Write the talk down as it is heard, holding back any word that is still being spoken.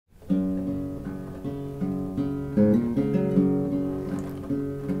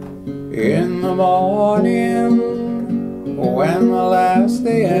In the morning, when the last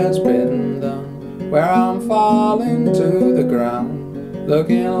day has been done, where I'm falling to the ground,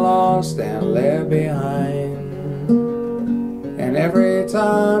 looking lost and left behind. And every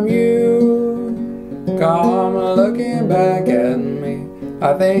time you come looking back at me,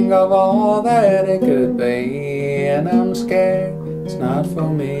 I think of all that it could be, and I'm scared it's not for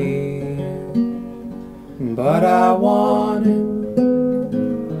me. But I want it,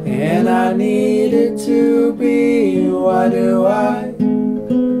 and I need it to be. Why do I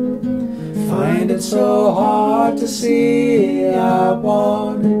find it so hard to see? I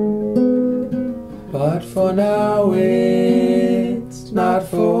want it, but for now it's not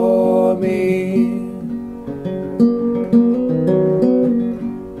for me.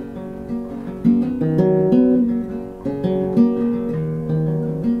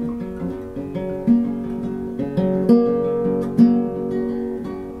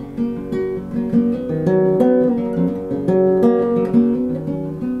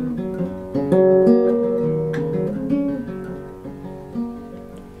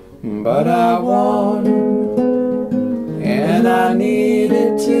 But I want it, and I need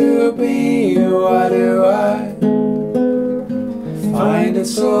it to be. Why do I find it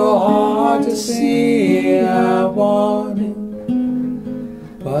so hard to see? I want it,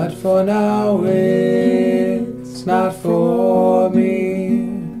 but for now it's not for me.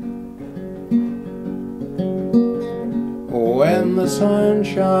 When the sun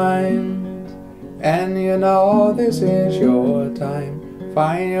shines and you know this is your time,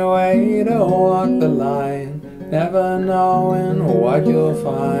 find your way to walk the line, never knowing what you'll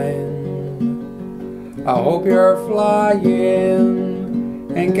find. I hope you're flying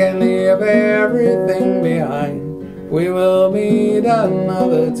and can leave everything behind. We will meet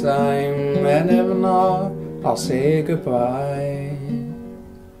another time, and if not, I'll say goodbye.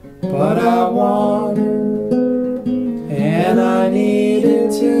 But I want it, and I need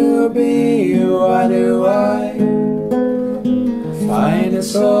it to be. Why do I find it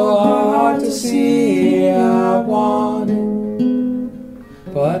so hard to see? I want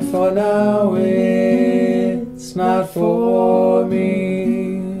it, but for now it's not for me.